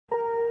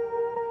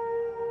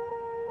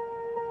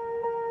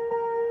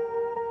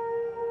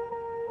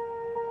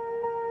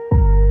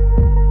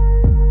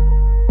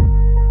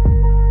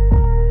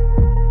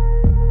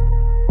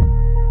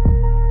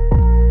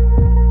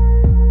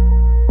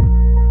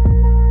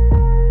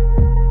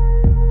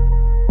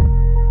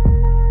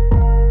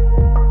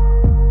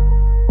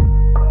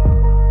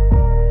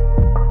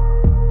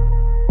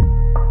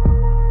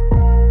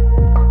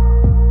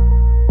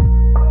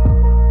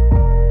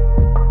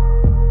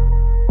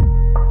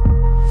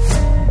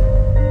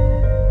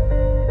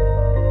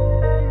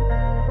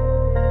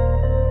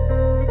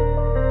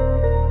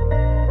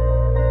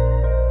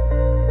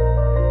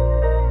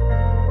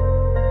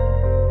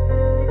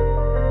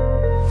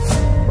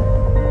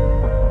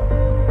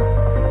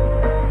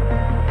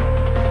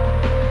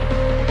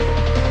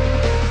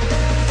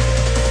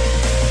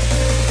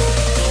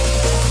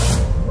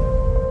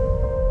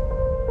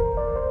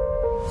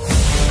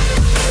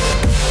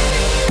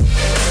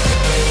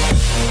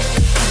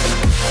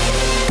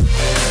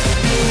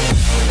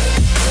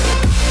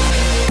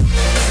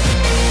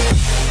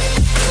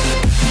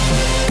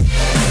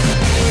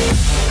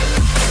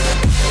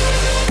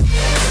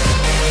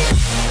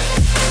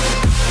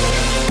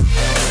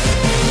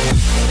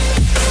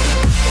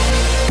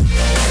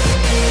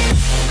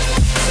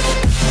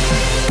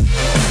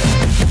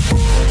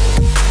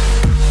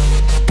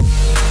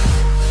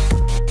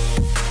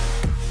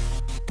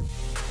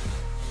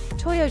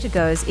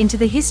goes into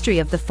the history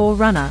of the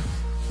 4Runner,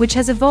 which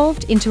has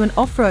evolved into an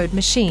off-road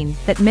machine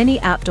that many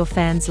outdoor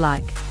fans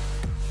like.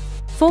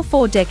 For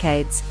 4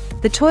 decades,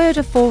 the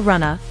Toyota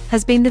 4Runner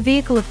has been the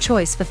vehicle of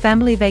choice for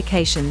family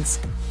vacations,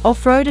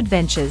 off-road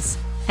adventures,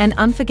 and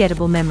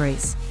unforgettable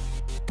memories.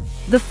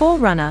 The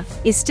 4Runner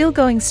is still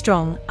going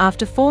strong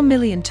after 4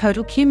 million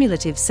total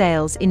cumulative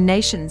sales in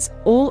nations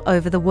all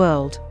over the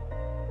world.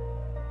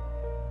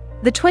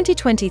 The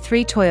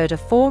 2023 Toyota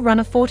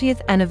 4Runner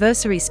 40th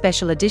Anniversary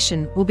Special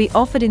Edition will be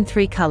offered in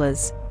 3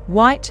 colors: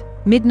 white,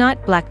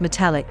 midnight black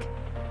metallic,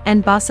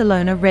 and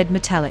Barcelona red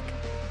metallic.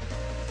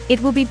 It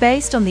will be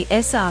based on the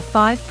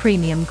SR5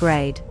 premium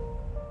grade.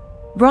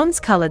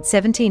 Bronze-colored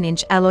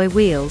 17-inch alloy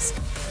wheels,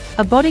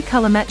 a body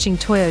color matching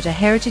Toyota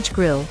Heritage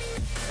grille,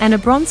 and a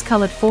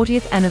bronze-colored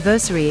 40th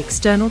anniversary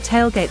external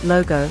tailgate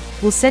logo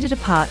will set it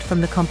apart from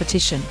the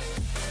competition.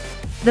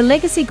 The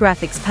legacy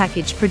graphics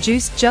package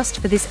produced just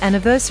for this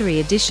anniversary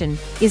edition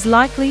is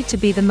likely to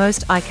be the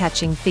most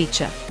eye-catching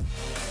feature.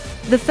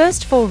 The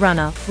first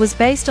 4Runner was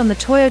based on the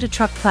Toyota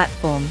truck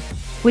platform,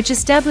 which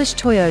established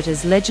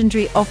Toyota's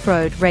legendary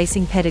off-road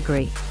racing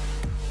pedigree.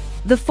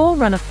 The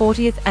 4Runner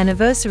 40th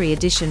Anniversary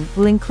Edition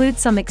will include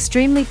some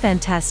extremely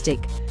fantastic,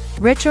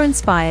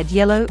 retro-inspired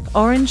yellow,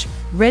 orange,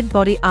 red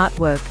body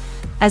artwork,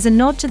 as a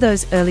nod to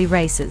those early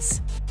races.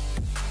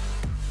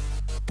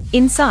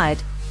 Inside,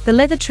 the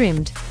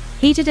leather-trimmed,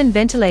 heated and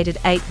ventilated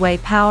 8-way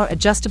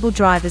power-adjustable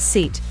driver's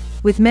seat,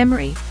 with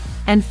memory,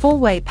 and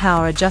 4-way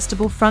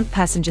power-adjustable front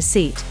passenger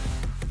seat,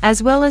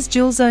 as well as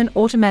dual-zone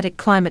automatic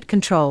climate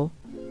control,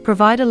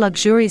 provide a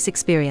luxurious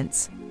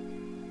experience.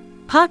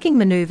 Parking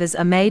maneuvers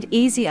are made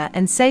easier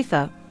and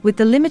safer with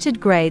the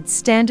limited-grade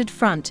standard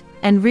front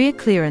and rear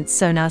clearance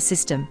sonar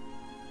system.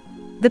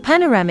 The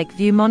panoramic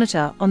view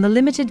monitor on the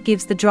Limited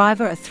gives the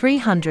driver a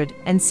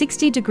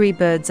 360-degree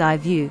bird's-eye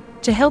view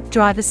to help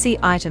driver see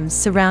items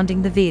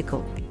surrounding the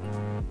vehicle.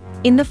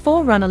 In the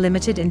 4Runner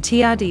Limited and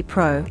TRD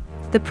Pro,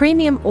 the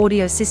premium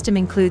audio system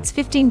includes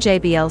 15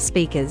 JBL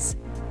speakers,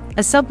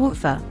 a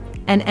subwoofer,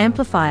 an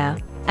amplifier,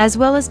 as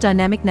well as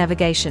dynamic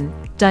navigation,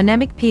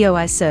 dynamic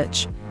POI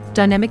search,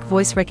 dynamic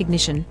voice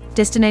recognition,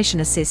 destination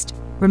assist,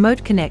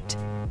 remote connect,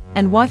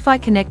 and Wi-Fi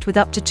connect with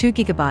up to 2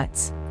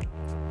 GB.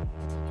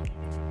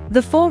 The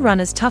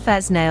 4Runner's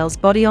tough-as-nails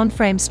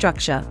body-on-frame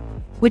structure,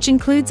 which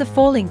includes a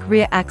 4-link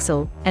rear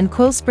axle and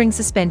coil spring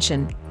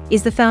suspension,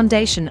 is the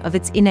foundation of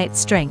its innate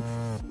strength.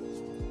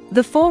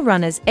 The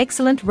 4Runner's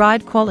excellent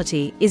ride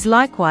quality is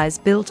likewise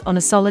built on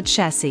a solid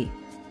chassis.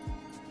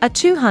 A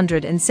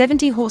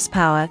 270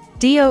 horsepower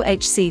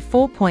DOHC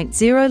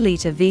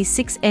 4.0-litre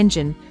V6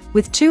 engine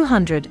with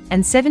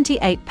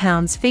 278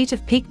 pounds-feet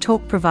of peak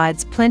torque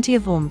provides plenty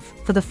of oomph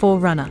for the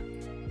 4Runner.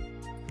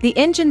 The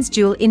engine's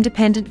dual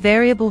independent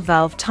variable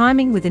valve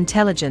timing with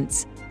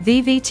intelligence,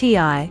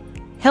 VVTI,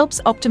 helps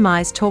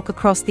optimize torque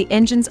across the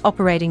engine's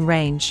operating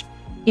range,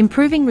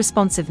 improving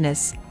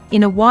responsiveness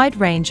in a wide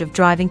range of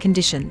driving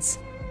conditions.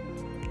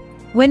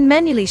 When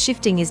manually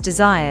shifting is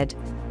desired,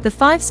 the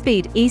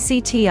 5-speed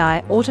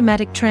ECTI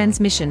automatic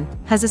transmission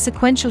has a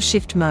sequential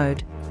shift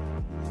mode.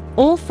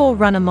 All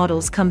 4Runner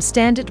models come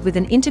standard with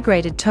an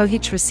integrated tow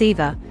hitch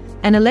receiver,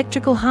 an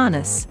electrical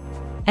harness,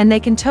 and they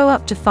can tow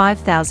up to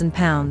 5,000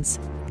 pounds.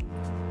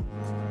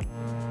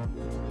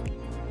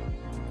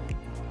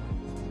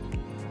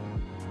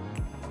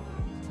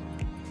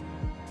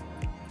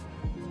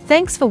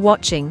 Thanks for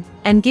watching,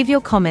 and give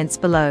your comments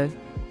below.